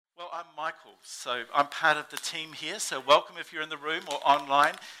I'm Michael, so I'm part of the team here, so welcome if you're in the room or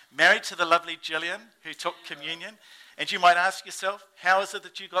online. Married to the lovely Gillian, who took communion. And you might ask yourself, how is it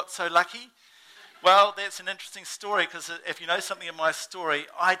that you got so lucky? Well, that's an interesting story, because if you know something of my story,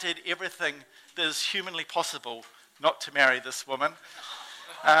 I did everything that is humanly possible not to marry this woman.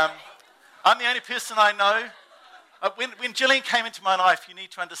 I'm the only person I know. When Gillian came into my life, you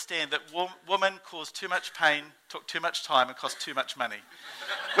need to understand that woman caused too much pain, took too much time, and cost too much money,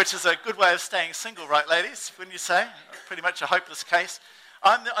 which is a good way of staying single, right, ladies, wouldn't you say? Pretty much a hopeless case.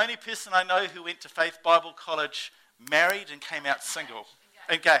 I'm the only person I know who went to Faith Bible College, married, and came out single.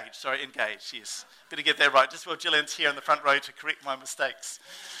 Engaged, yes. Better get that right, just while Gillian's here in the front row to correct my mistakes.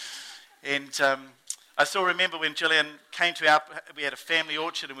 And I still remember when Gillian came to we had a family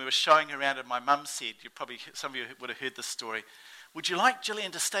orchard and we were showing her around, and my mum said, some of you would have heard this story, would you like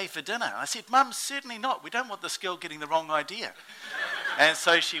Gillian to stay for dinner? I said, Mum, certainly not. We don't want this girl getting the wrong idea. And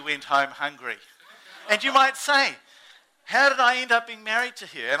so she went home hungry. And you might say, how did I end up being married to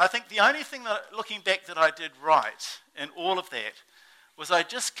her? And I think the only thing that, looking back, that I did right in all of that was I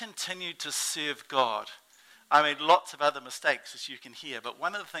just continued to serve God. I made lots of other mistakes, as you can hear, but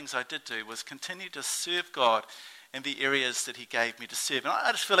one of the things I did do was continue to serve God in the areas that he gave me to serve. And I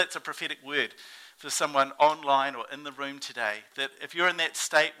just feel it's a prophetic word for someone online or in the room today, that if you're in that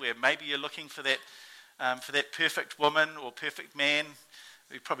state where maybe you're looking for that perfect woman or perfect man,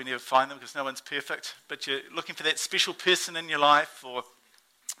 you probably never find them because no one's perfect, but you're looking for that special person in your life, or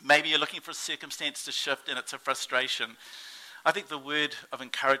maybe you're looking for a circumstance to shift and it's a frustration. I think the word of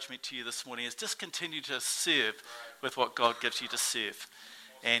encouragement to you this morning is just continue to serve with what God gives you to serve.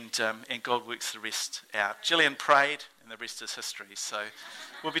 And God works the rest out. Gillian prayed, and the rest is history. So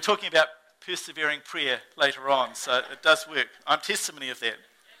we'll be talking about persevering prayer later on. So it does work. I'm testimony of that.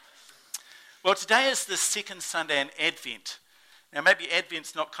 Well, today is the second Sunday in Advent. Now, maybe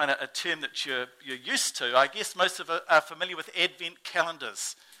Advent's not kind of a term that you're used to. I guess most of us are familiar with Advent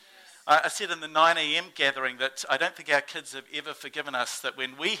calendars. I said in the 9 a.m. gathering that I don't think our kids have ever forgiven us that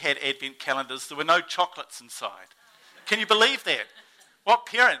when we had Advent calendars, there were no chocolates inside. Can you believe that? What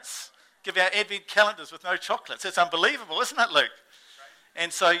parents give our Advent calendars with no chocolates? It's unbelievable, isn't it, Luke?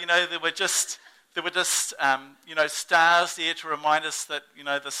 And so, there were just stars there to remind us that,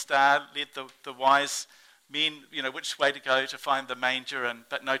 the star led the wise men, which way to go to find the manger,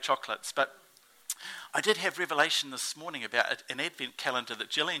 but no chocolates. But I did have revelation this morning about an Advent calendar that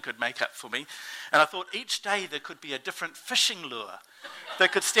Gillian could make up for me. And I thought each day there could be a different fishing lure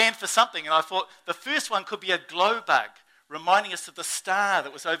that could stand for something. And I thought the first one could be a glow bug, reminding us of the star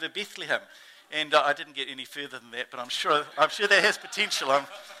that was over Bethlehem. And I didn't get any further than that, but I'm sure that has potential.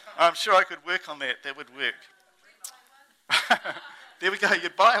 I'm sure I could work on that. That would work. There we go,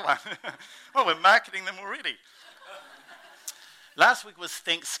 you'd buy one. Well, we're marketing them already. Last week was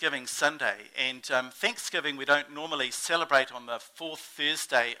Thanksgiving Sunday, and Thanksgiving we don't normally celebrate on the fourth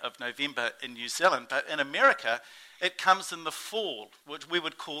Thursday of November in New Zealand, but in America it comes in the fall, which we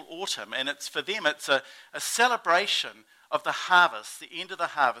would call autumn, and for them it's a celebration of the harvest, the end of the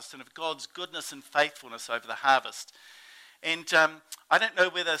harvest, and of God's goodness and faithfulness over the harvest. And I don't know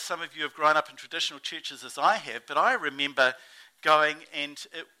whether some of you have grown up in traditional churches as I have, but I remember going, and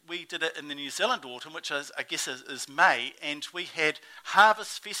we did it in the New Zealand autumn, which I guess is May, and we had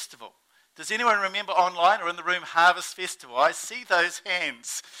Harvest Festival. Does anyone remember online or in the room Harvest Festival? I see those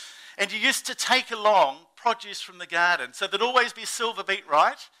hands. And you used to take along produce from the garden. So there'd always be silver beet,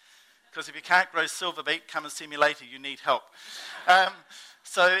 right? Because if you can't grow silver beet, come and see me later, you need help.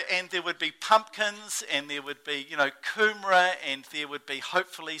 And there would be pumpkins, and there would be, kumara, and there would be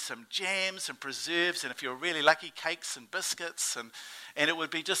hopefully some jams and preserves, and if you're really lucky, cakes and biscuits, and it would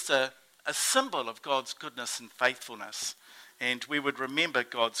be just a symbol of God's goodness and faithfulness. And we would remember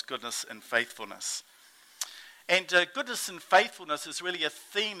God's goodness and faithfulness. And goodness and faithfulness is really a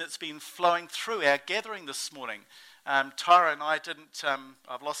theme that's been flowing through our gathering this morning. Tyra and I didn't,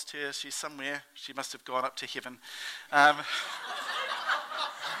 I've lost her, she's somewhere, she must have gone up to heaven.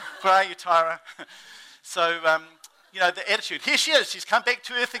 Where are you, Tyra? So, the attitude. Here she is. She's come back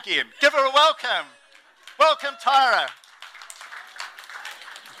to earth again. Give her a welcome. Welcome, Tyra.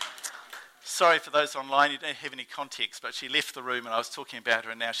 Sorry for those online, you don't have any context, but she left the room and I was talking about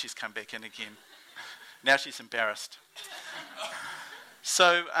her and now she's come back in again. Now she's embarrassed.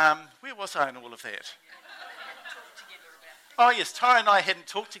 So, where was I in all of that? Oh yes, Tyra and I hadn't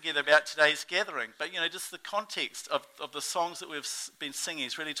talked together about today's gathering, but just the context of the songs that we've been singing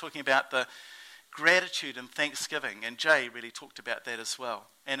is really talking about the gratitude and thanksgiving, and Jay really talked about that as well.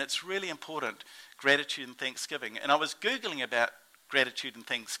 And it's really important, gratitude and thanksgiving. And I was Googling about gratitude and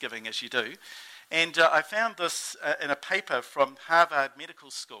thanksgiving, as you do, And I found this in a paper from Harvard Medical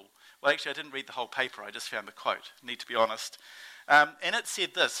School. Well, actually, I didn't read the whole paper. I just found the quote, need to be honest. And it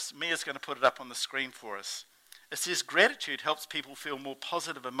said this. Mia's going to put it up on the screen for us. It says, gratitude helps people feel more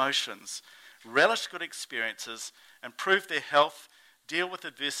positive emotions, relish good experiences, improve their health, deal with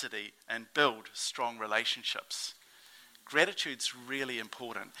adversity, and build strong relationships. Gratitude's really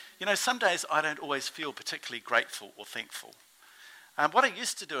important. You know, some days I don't always feel particularly grateful or thankful. What I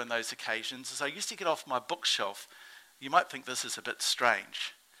used to do in those occasions is I used to get off my bookshelf. You might think this is a bit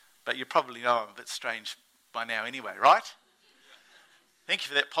strange, but you probably know I'm a bit strange by now anyway, right? Thank you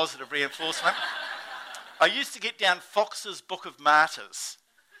for that positive reinforcement. I used to get down Fox's Book of Martyrs,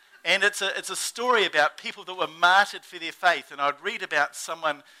 and it's a story about people that were martyred for their faith, and I'd read about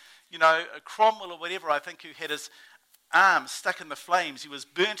someone, you know, Cromwell or whatever, I think, who had his arm stuck in the flames. He was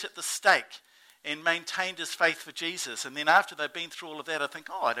burnt at the stake and maintained his faith for Jesus, and then after they'd been through all of that, I think,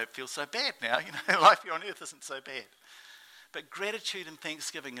 I don't feel so bad now, you know, life here on earth isn't so bad. But gratitude and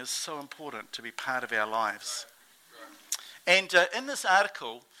thanksgiving is so important to be part of our lives. And in this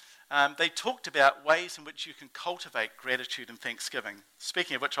article, they talked about ways in which you can cultivate gratitude and thanksgiving.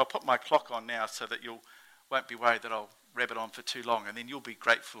 Speaking of which, I'll put my clock on now so that you won't be worried that I'll rabbit on for too long, and then you'll be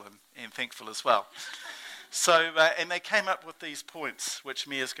grateful and thankful as well. So, and they came up with these points, which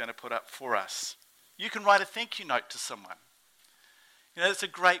Mia's going to put up for us. You can write a thank you note to someone. You know, it's a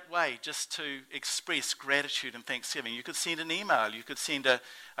great way just to express gratitude and thanksgiving. You could send an email. You could send a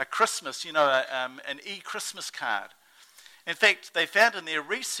Christmas, you know, an e-Christmas card. In fact, they found in their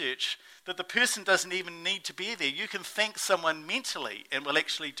research that the person doesn't even need to be there. You can thank someone mentally and will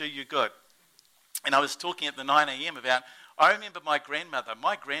actually do you good. And I was talking at the 9 a.m. about, I remember my grandmother.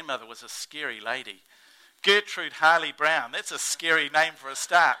 My grandmother was a scary lady. Gertrude Harley Brown. That's a scary name for a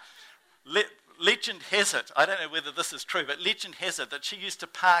start. Legend has it, I don't know whether this is true, but legend has it that she used to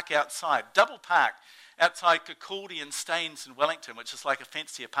park outside, double park, outside Kirkcaldy and Staines in Wellington, which is like a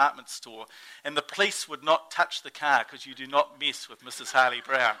fancy apartment store, and the police would not touch the car because you do not mess with Mrs. Harley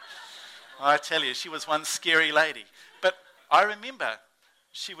Brown. I tell you, she was one scary lady. But I remember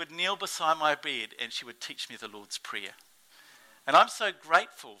she would kneel beside my bed and she would teach me the Lord's Prayer. And I'm so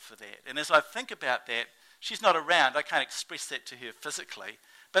grateful for that. And as I think about that, she's not around. I can't express that to her physically,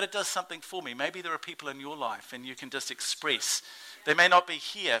 but it does something for me. Maybe there are people in your life and you can just express. They may not be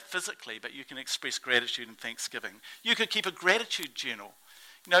here physically, but you can express gratitude and thanksgiving. You could keep a gratitude journal,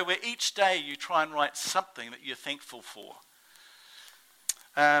 you know, where each day you try and write something that you're thankful for.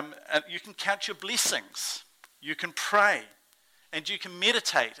 And you can count your blessings. You can pray. And you can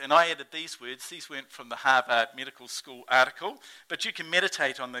meditate. And I added these words. These weren't from the Harvard Medical School article, but you can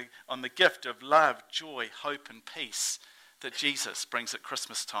meditate on the gift of love, joy, hope, and peace that Jesus brings at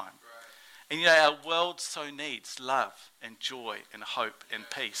Christmas time. Right. And you know, our world so needs love and joy and hope and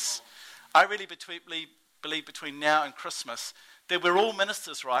peace. I really believe between now and Christmas that we're all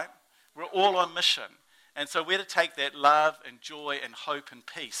ministers, right? We're all on mission. And so we're to take that love and joy and hope and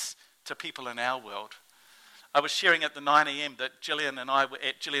peace to people in our world. I was sharing at the 9 a.m. that Gillian and I were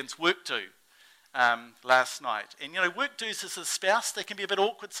at Gillian's work do last night. And, you know, work do's as a spouse, they can be a bit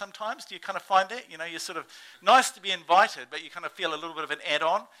awkward sometimes. Do you kind of find that? You know, you're sort of nice to be invited, but you kind of feel a little bit of an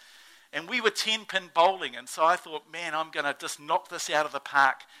add-on. And we were 10-pin bowling, and so I thought, man, I'm going to just knock this out of the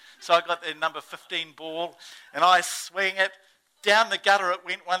park. So I got the number 15 ball, and I swing it. Down the gutter it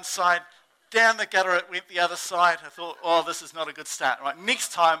went one side. Down the gutter it went the other side. I thought, oh, this is not a good start. Right,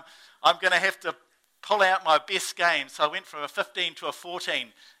 next time I'm going to have to pull out my best game. So I went from a 15 to a 14.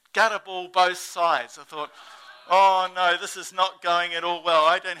 Gutter ball both sides. I thought, oh no, this is not going at all well.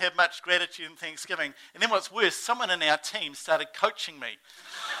 I don't have much gratitude and thanksgiving. And then what's worse, someone in our team started coaching me.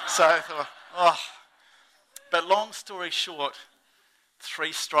 So I thought, oh. But long story short,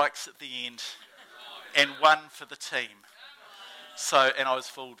 3 strikes at the end and 1 for the team. So, and I was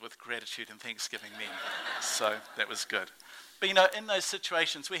filled with gratitude and thanksgiving then. So that was good. But you know, in those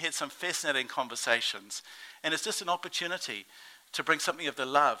situations, we had some fascinating conversations. And it's just an opportunity to bring something of the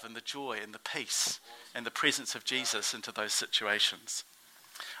love and the joy and the peace and the presence of Jesus into those situations.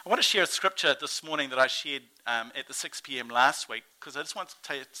 I want to share a scripture this morning that I shared at the 6 p.m. last week, because I just want to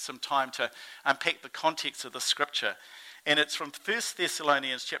take some time to unpack the context of the scripture. And it's from 1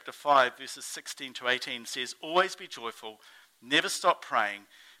 Thessalonians chapter 5, verses 16 to 18. It says, always be joyful, never stop praying,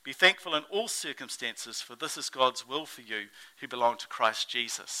 be thankful in all circumstances, for this is God's will for you who belong to Christ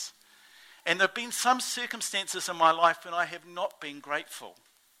Jesus. And there have been some circumstances in my life when I have not been grateful.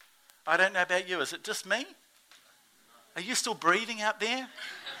 I don't know about you. Is it just me? Are you still breathing out there?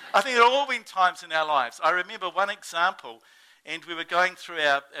 I think there have all been times in our lives. I remember one example, and we were going through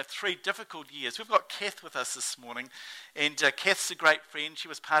our 3 difficult years. We've got Kath with us this morning, and Kath's a great friend. She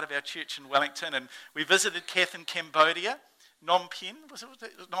was part of our church in Wellington, and we visited Kath in Cambodia, Phnom Penh,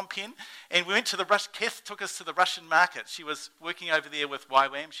 Phnom Penh, and we went to Kath took us to the Russian market. She was working over there with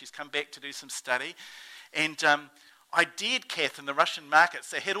YWAM. She's come back to do some study, and I dared Kath in the Russian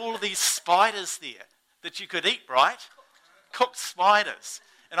markets. They had all of these spiders there that you could eat, right? Cooked spiders.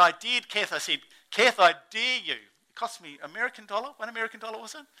 And I dared Kath. I said, Kath, I dare you. It cost me $1 American. $1 American,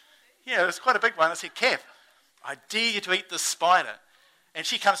 was it? Yeah, it was quite a big one. I said, Kath, I dare you to eat this spider. And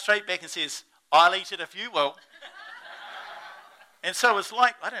she comes straight back and says, I'll eat it if you will. And so it was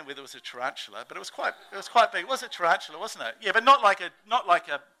like, I don't know whether it was a tarantula, but it was quite big. It was a tarantula, wasn't it? Yeah, but not like a,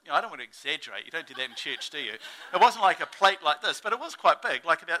 I don't want to exaggerate. You don't do that in church, do you? It wasn't like a plate like this, but it was quite big,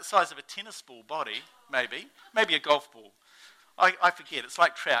 like about the size of a tennis ball body, maybe a golf ball. I forget. It's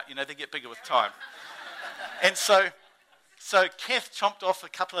like trout, they get bigger with time. And so Kath chomped off a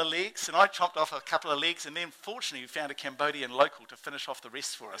couple of legs, and I chomped off a couple of legs, and then fortunately we found a Cambodian local to finish off the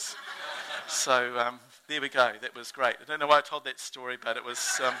rest for us. So there we go. That was great. I don't know why I told that story, but it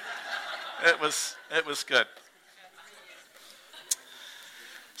was good.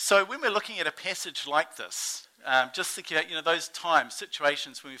 So when we're looking at a passage like this, just thinking about those times,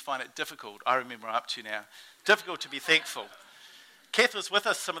 situations when we find it difficult. I remember I'm up to now. Difficult to be thankful. Kath was with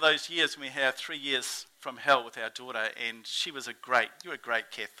us some of those years when we had 3 years from hell with our daughter, and you were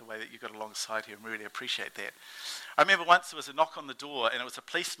great, Kath, the way that you got alongside her, and we really appreciate that. I remember once there was a knock on the door, and it was a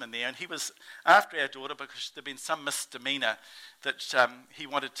policeman there, and he was after our daughter because there'd been some misdemeanor that he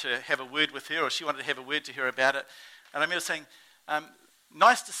wanted to have a word with her, or she wanted to have a word to her about it. And I remember saying,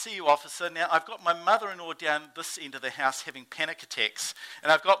 nice to see you, officer. Now, I've got my mother-in-law down this end of the house having panic attacks,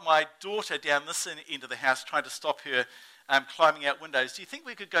 and I've got my daughter down this end of the house trying to stop her climbing out windows. Do you think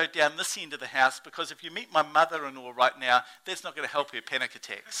we could go down this end of the house? Because if you meet my mother-in-law right now, that's not going to help her panic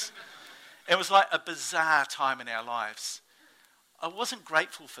attacks. It was like a bizarre time in our lives. I wasn't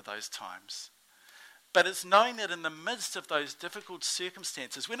grateful for those times. But it's knowing that in the midst of those difficult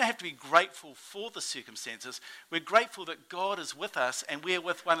circumstances, we don't have to be grateful for the circumstances. We're grateful that God is with us and we're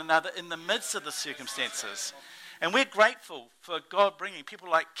with one another in the midst of the circumstances. And we're grateful for God bringing people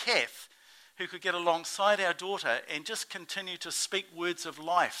like Kath, who could get alongside our daughter and just continue to speak words of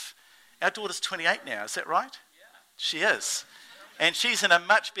life. Our daughter's 28 now, is that right? Yeah. She is. And she's in a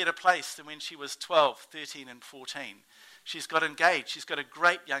much better place than when she was 12, 13 and 14. She's got engaged. She's got a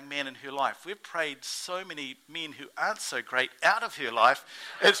great young man in her life. We've prayed so many men who aren't so great out of her life.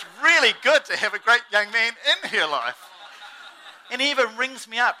 It's really good to have a great young man in her life. And he even rings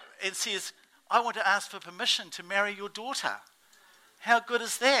me up and says, I want to ask for permission to marry your daughter. How good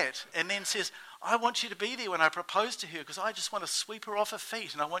is that? And then says, I want you to be there when I propose to her because I just want to sweep her off her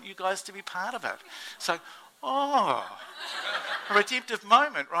feet and I want you guys to be part of it. So, a redemptive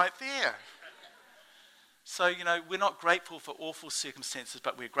moment right there. So, we're not grateful for awful circumstances,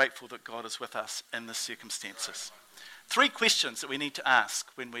 but we're grateful that God is with us in the circumstances. 3 questions that we need to ask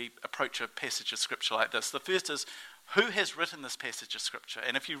when we approach a passage of Scripture like this. The first is, who has written this passage of Scripture?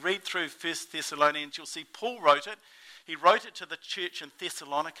 And if you read through 1 Thessalonians, you'll see Paul wrote it. He wrote it to the church in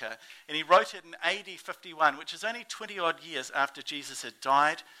Thessalonica, and he wrote it in AD 51, which is only 20-odd years after Jesus had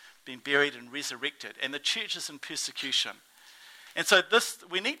died, been buried, and resurrected. And the church is in persecution. And so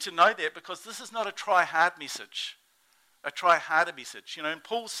we need to know that because this is not a try-hard message, a try-harder message. And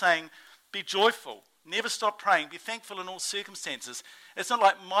Paul's saying, be joyful, never stop praying, be thankful in all circumstances. It's not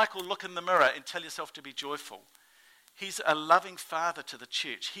like Michael, look in the mirror and tell yourself to be joyful. He's a loving father to the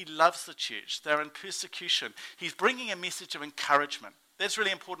church. He loves the church. They're in persecution. He's bringing a message of encouragement. That's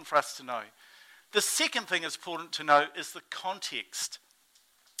really important for us to know. The second thing that's important to know is the context.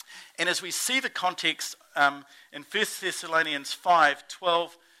 And as we see the context in 1 Thessalonians 5,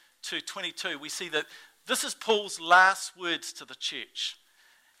 12 to 22, we see that this is Paul's last words to the church.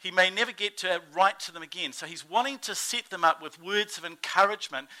 He may never get to write to them again. So he's wanting to set them up with words of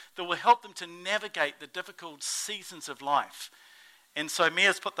encouragement that will help them to navigate the difficult seasons of life. And so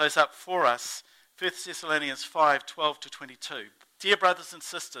Mia's put those up for us. 1 Thessalonians 5, 12 to 22. Dear brothers and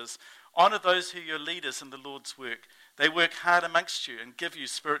sisters, honour those who are your leaders in the Lord's work. They work hard amongst you and give you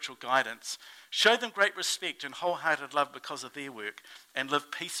spiritual guidance. Show them great respect and wholehearted love because of their work and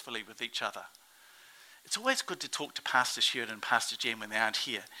live peacefully with each other. It's always good to talk to Pastor Sheridan and Pastor Jen when they aren't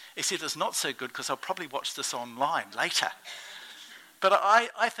here. Except it's not so good because I'll probably watch this online later. But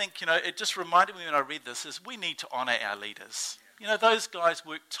I think, it just reminded me when I read this is we need to honour our leaders. Those guys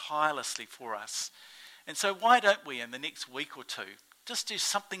work tirelessly for us. And so why don't we in the next week or two just do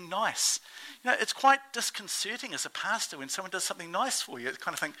something nice? It's quite disconcerting as a pastor when someone does something nice for you. It's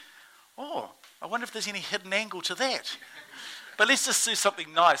kind of think, Oh, I wonder if there's any hidden angle to that. But let's just do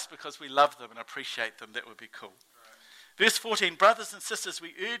something nice because we love them and appreciate them. That would be cool. Verse 14, brothers and sisters,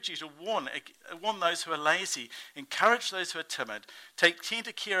 we urge you to warn those who are lazy, encourage those who are timid, take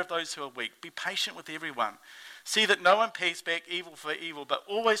tender care of those who are weak, be patient with everyone. See that no one pays back evil for evil, but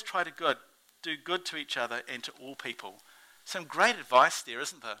always try to do good to each other and to all people. Some great advice there,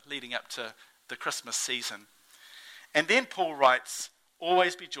 isn't there, leading up to the Christmas season. And then Paul writes,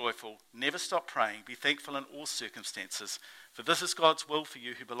 always be joyful, never stop praying, be thankful in all circumstances, for this is God's will for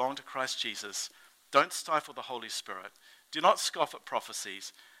you who belong to Christ Jesus. Don't stifle the Holy Spirit. Do not scoff at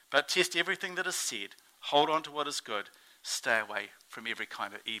prophecies, but test everything that is said. Hold on to what is good. Stay away from every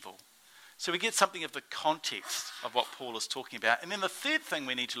kind of evil. So we get something of the context of what Paul is talking about. And then the third thing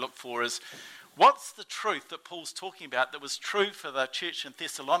we need to look for is, what's the truth that Paul's talking about that was true for the church in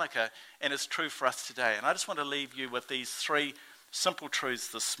Thessalonica and is true for us today? And I just want to leave you with these three simple truths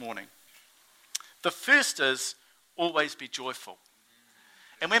this morning. The first is, always be joyful.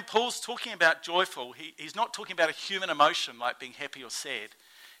 And when Paul's talking about joyful, he's not talking about a human emotion like being happy or sad.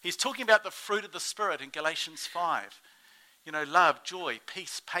 He's talking about the fruit of the Spirit in Galatians 5. You know, love, joy,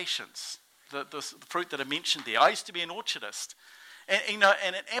 peace, patience, the fruit that are mentioned there. I used to be an orchardist. And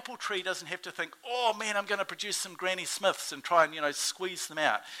an apple tree doesn't have to think, oh man, I'm going to produce some Granny Smiths and try and, squeeze them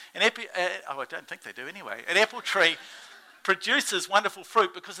out. I don't think they do anyway. An apple tree produces wonderful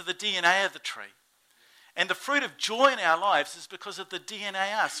fruit because of the DNA of the tree. And the fruit of joy in our lives is because of the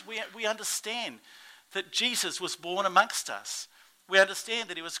DNA us. We understand that Jesus was born amongst us. We understand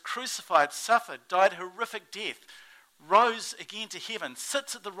that he was crucified, suffered, died a horrific death, rose again to heaven,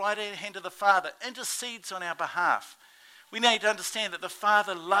 sits at the right hand of the Father, intercedes on our behalf. We need to understand that the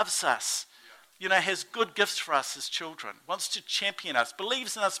Father loves us, has good gifts for us as children, wants to champion us,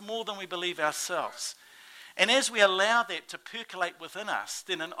 believes in us more than we believe ourselves. And as we allow that to percolate within us,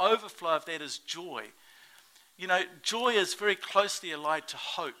 then an overflow of that is joy. Joy is very closely allied to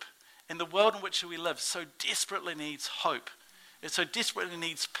hope. And the world in which we live so desperately needs hope. It so desperately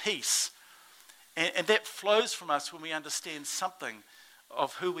needs peace. And that flows from us when we understand something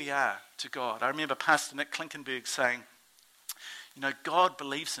of who we are to God. I remember Pastor Nick Klinkenberg saying, God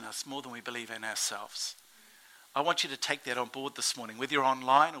believes in us more than we believe in ourselves. I want you to take that on board this morning, whether you're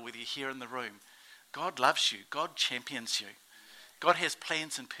online or whether you're here in the room. God loves you. God champions you. God has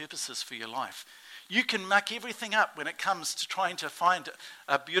plans and purposes for your life. You can muck everything up when it comes to trying to find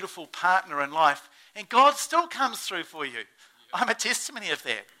a beautiful partner in life, and God still comes through for you. I'm a testimony of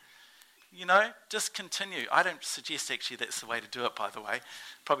that. Just continue. I don't suggest actually that's the way to do it, by the way.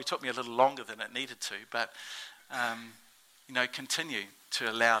 Probably took me a little longer than it needed to, but, continue to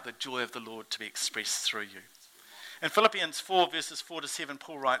allow the joy of the Lord to be expressed through you. In Philippians 4, verses 4-7,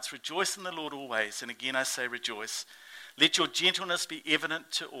 Paul writes, rejoice in the Lord always, and again I say rejoice. Let your gentleness be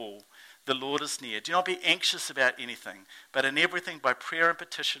evident to all. The Lord is near. Do not be anxious about anything, but in everything by prayer and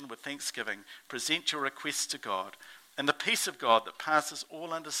petition with thanksgiving, present your requests to God. And the peace of God that passes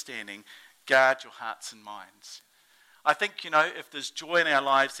all understanding, guard your hearts and minds. I think, if there's joy in our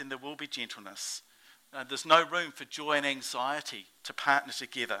lives, then there will be gentleness. There's no room for joy and anxiety to partner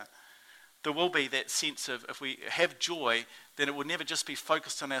together. There will be that sense of, if we have joy, then it will never just be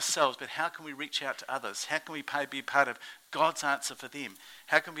focused on ourselves, but how can we reach out to others? How can we be part of God's answer for them?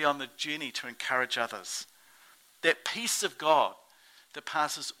 How can we be on the journey to encourage others? That peace of God that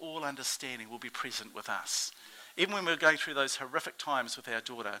passes all understanding will be present with us. Even when we were going through those horrific times with our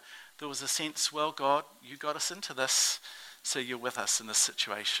daughter, there was a sense, well, God, you got us into this, so you're with us in this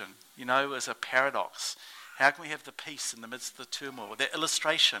situation. It was a paradox. How can we have the peace in the midst of the turmoil? That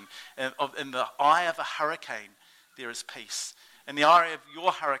illustration of in the eye of a hurricane, there is peace. In the eye of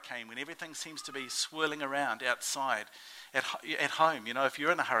your hurricane, when everything seems to be swirling around outside, at home, if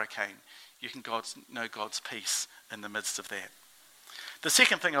you're in a hurricane, you can know God's peace in the midst of that. The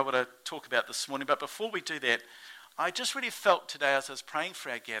second thing I want to talk about this morning, but before we do that, I just really felt today as I was praying for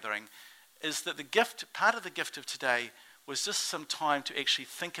our gathering, is that part of the gift of today was just some time to actually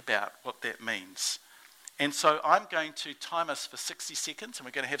think about what that means. And so I'm going to time us for 60 seconds, and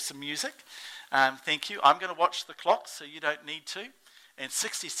we're going to have some music. Thank you. I'm going to watch the clock, so you don't need to. And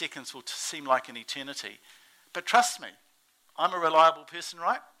 60 seconds will seem like an eternity. But trust me, I'm a reliable person,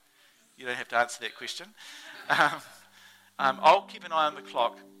 right? You don't have to answer that question. I'll keep an eye on the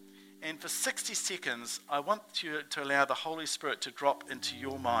clock. And for 60 seconds, I want you to allow the Holy Spirit to drop into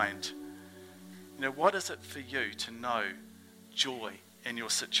your mind. What is it for you to know joy in your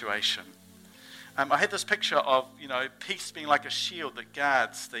situation? I had this picture of, peace being like a shield that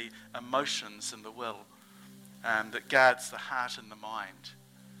guards the emotions and the will, that guards the heart and the mind.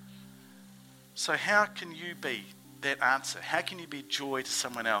 So how can you be that answer? How can you be joy to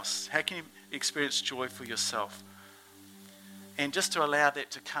someone else? How can you experience joy for yourself? And just to allow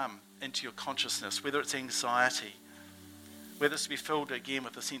that to come into your consciousness, whether it's anxiety, whether it's to be filled again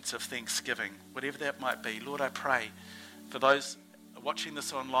with a sense of thanksgiving, whatever that might be. Lord, I pray for those watching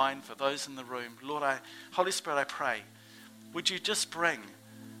this online, for those in the room. Lord, Holy Spirit, I pray, would you just bring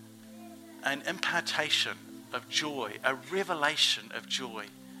an impartation of joy, a revelation of joy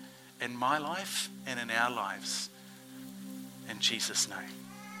in my life and in our lives. In Jesus' name.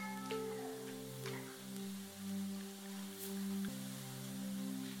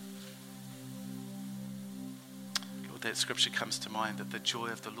 Lord, that scripture comes to mind that the joy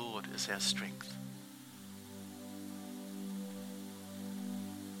of the Lord is our strength.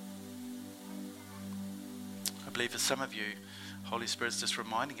 I believe for some of you, Holy Spirit is just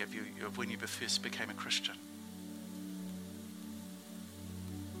reminding you of when you first became a Christian.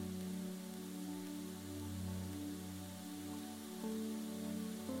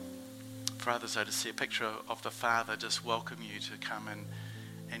 For others, I just see a picture of the Father just welcome you to come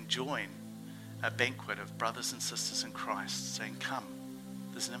and join a banquet of brothers and sisters in Christ, saying, come,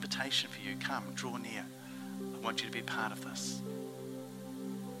 there's an invitation for you, come, draw near. I want you to be part of this.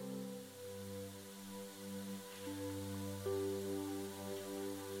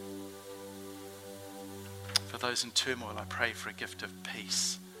 For those in turmoil, I pray for a gift of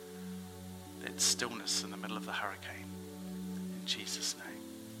peace, that stillness in the middle of the hurricane. In Jesus' name.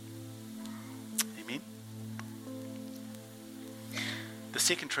 Amen. The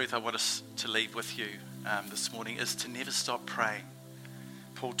second truth I want us to leave with you this morning is to never stop praying.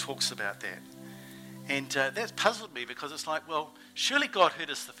 Paul talks about that. And that's puzzled me because it's like, well, surely God heard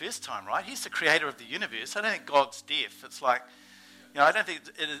us the first time, right? He's the creator of the universe. I don't think God's deaf. It's like, I don't think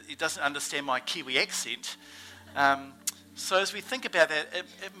he doesn't understand my Kiwi accent. So as we think about that,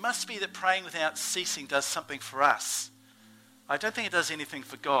 it must be that praying without ceasing does something for us. I don't think it does anything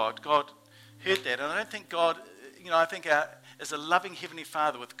for God. God heard that, and I don't think God, I think as a loving Heavenly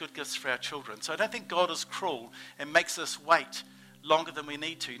Father with good gifts for our children. So I don't think God is cruel and makes us wait longer than we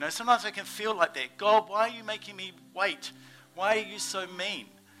need to. Sometimes I can feel like that. God, why are you making me wait? Why are you so mean?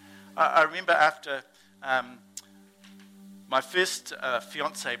 I remember after my first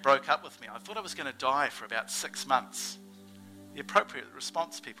fiance broke up with me, I thought I was going to die for about 6 months. The appropriate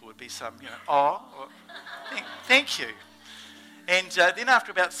response, people, would be some, or thank you. And then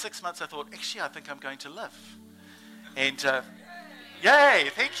after about 6 months, I thought, actually, I think I'm going to live. And yay,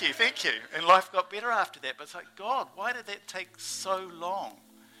 thank you. And life got better after that. But it's like, God, why did that take so long?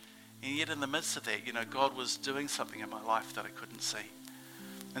 And yet in the midst of that, God was doing something in my life that I couldn't see.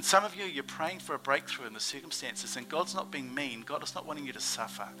 And some of you, you're praying for a breakthrough in the circumstances, and God's not being mean. God is not wanting you to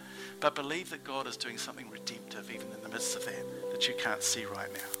suffer. But believe that God is doing something redemptive even in the midst of that you can't see right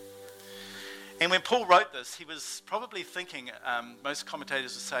now. And when Paul wrote this, he was probably thinking, most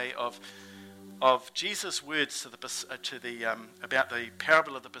commentators would say, of Jesus' words about the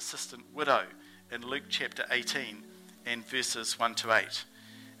parable of the persistent widow in Luke chapter 18 and verses 1 to 8.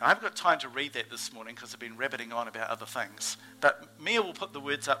 Now, I haven't got time to read that this morning because I've been rabbiting on about other things. But Mia will put the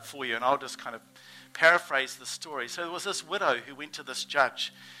words up for you, and I'll just kind of paraphrase the story. So there was this widow who went to this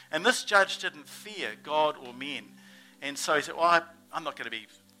judge, and this judge didn't fear God or men. And so he said, well, I'm not going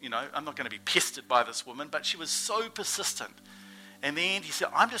to be pestered by this woman, but she was so persistent. In the end, he said,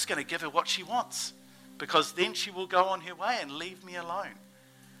 I'm just going to give her what she wants, because then she will go on her way and leave me alone.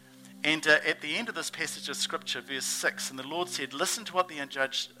 And at the end of this passage of Scripture, verse 6, and the Lord said, listen to what the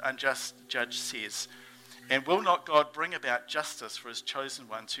unjust judge says. And will not God bring about justice for his chosen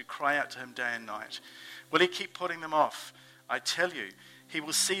ones who cry out to him day and night? Will he keep putting them off? I tell you, he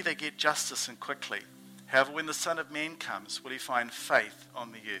will see they get justice and quickly. However, when the Son of Man comes, will he find faith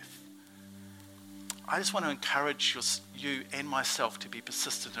on the earth? I just want to encourage you and myself to be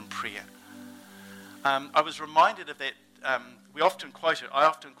persistent in prayer. I was reminded of that. We often quote it. I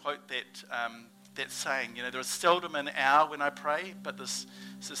often quote that saying. There is seldom an hour when I pray, but there's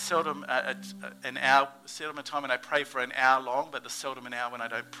seldom a time when I pray for an hour long, but there's seldom an hour when I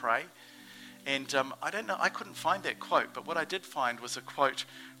don't pray. And I don't know. I couldn't find that quote, but what I did find was a quote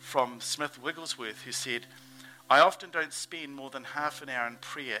from Smith Wigglesworth, who said, "I often don't spend more than half an hour in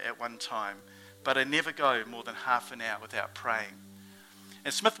prayer at one time, but I never go more than half an hour without praying."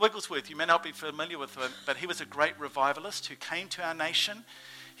 And Smith Wigglesworth, you may not be familiar with him, but he was a great revivalist who came to our nation.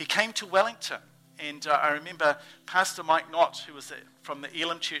 He came to Wellington. And I remember Pastor Mike Knott, who was from the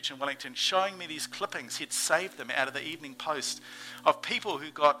Elam Church in Wellington, showing me these clippings. He'd saved them out of the Evening Post of people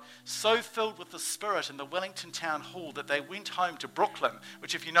who got so filled with the Spirit in the Wellington Town Hall that they went home to Brooklyn,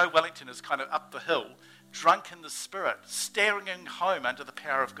 which, if you know, Wellington is kind of up the hill, drunk in the Spirit, staring home under the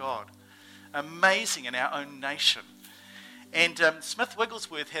power of God. amazing in our own nation. And Smith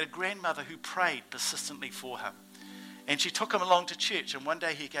Wigglesworth had a grandmother who prayed persistently for him. And she took him along to church, and one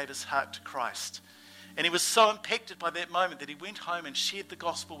day he gave his heart to Christ. And he was so impacted by that moment that he went home and shared the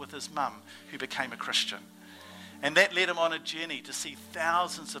gospel with his mum, who became a Christian. And that led him on a journey to see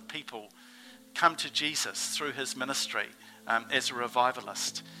thousands of people come to Jesus through his ministry as a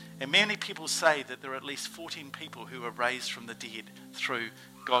revivalist. And many people say that there are at least 14 people who were raised from the dead through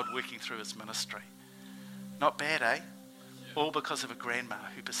God working through his ministry. Not bad, eh? All because of a grandma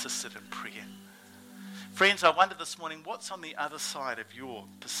who persisted in prayer. Friends, I wonder this morning, what's on the other side of your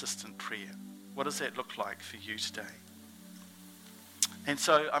persistent prayer? What does that look like for you today? And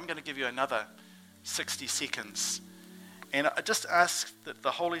so I'm going to give you another 60 seconds. And I just ask that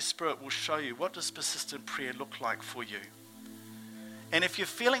the Holy Spirit will show you, what does persistent prayer look like for you? And if you're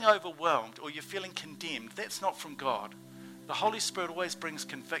feeling overwhelmed or you're feeling condemned, that's not from God. The Holy Spirit always brings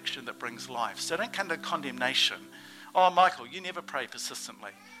conviction that brings life. So don't come to condemnation. Oh, Michael, you never pray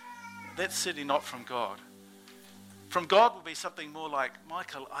persistently. That's certainly not from God. From God will be something more like,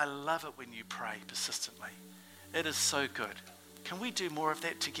 Michael, I love it when you pray persistently. It is so good. Can we do more of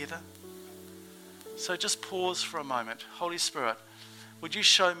that together? So just pause for a moment. Holy Spirit, would you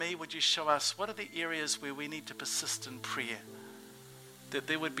show me, would you show us, what are the areas where we need to persist in prayer? That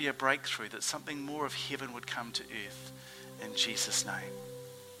there would be a breakthrough, that something more of heaven would come to earth. In Jesus' name.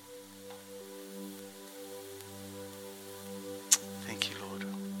 Thank you, Lord.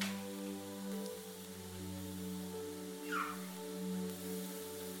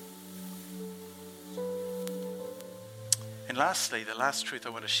 And lastly, the last truth I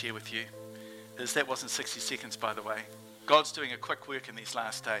want to share with you is that wasn't 60 seconds, by the way. God's doing a quick work in these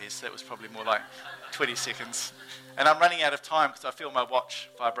last days. That was probably more like 20 seconds. And I'm running out of time because I feel my watch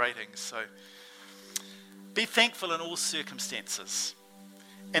vibrating. So be thankful in all circumstances.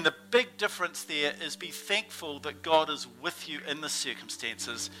 And the big difference there is be thankful that God is with you in the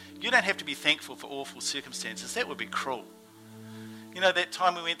circumstances. You don't have to be thankful for awful circumstances. That would be cruel. You know, that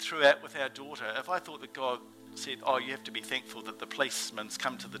time we went through it with our daughter, if I thought that God said, oh, you have to be thankful that the policeman's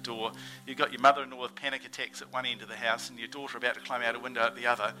come to the door, you've got your mother-in-law with panic attacks at one end of the house and your daughter about to climb out a window at the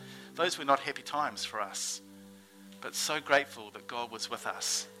other, those were not happy times for us. But so grateful that God was with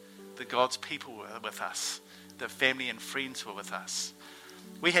us, that God's people were with us, that family and friends were with us.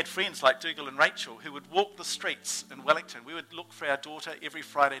 We had friends like Dougal and Rachel who would walk the streets in Wellington. We would look for our daughter every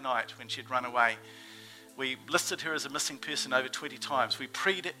Friday night when she'd run away. We listed her as a missing person over 20 times. We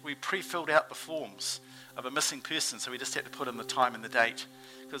pre-filled out the forms of a missing person, so we just had to put in the time and the date,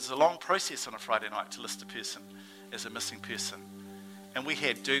 because it's a long process on a Friday night to list a person as a missing person. And we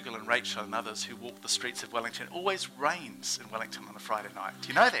had Dougal and Rachel and others who walked the streets of Wellington. It always rains in Wellington on a Friday night. Do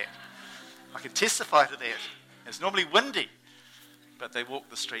you know that? I can testify to that. It's normally windy, but they walk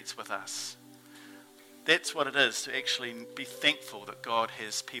the streets with us. That's what it is to actually be thankful that God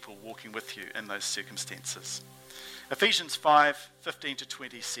has people walking with you in those circumstances. Ephesians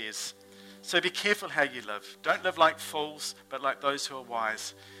 5:15-20 says, so be careful how you live. Don't live like fools, but like those who are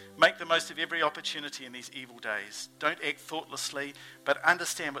wise. Make the most of every opportunity in these evil days. Don't act thoughtlessly, but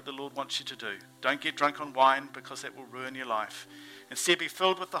understand what the Lord wants you to do. Don't get drunk on wine, because that will ruin your life. Instead, be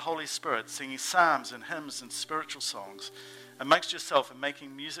filled with the Holy Spirit, singing psalms and hymns and spiritual songs amongst yourself and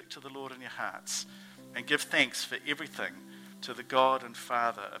making music to the Lord in your hearts. And give thanks for everything to the God and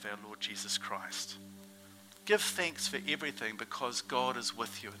Father of our Lord Jesus Christ. Give thanks for everything, because God is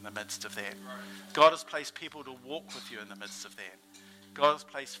with you in the midst of that. God has placed people to walk with you in the midst of that. God has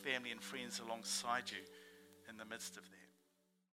placed family and friends alongside you in the midst of that.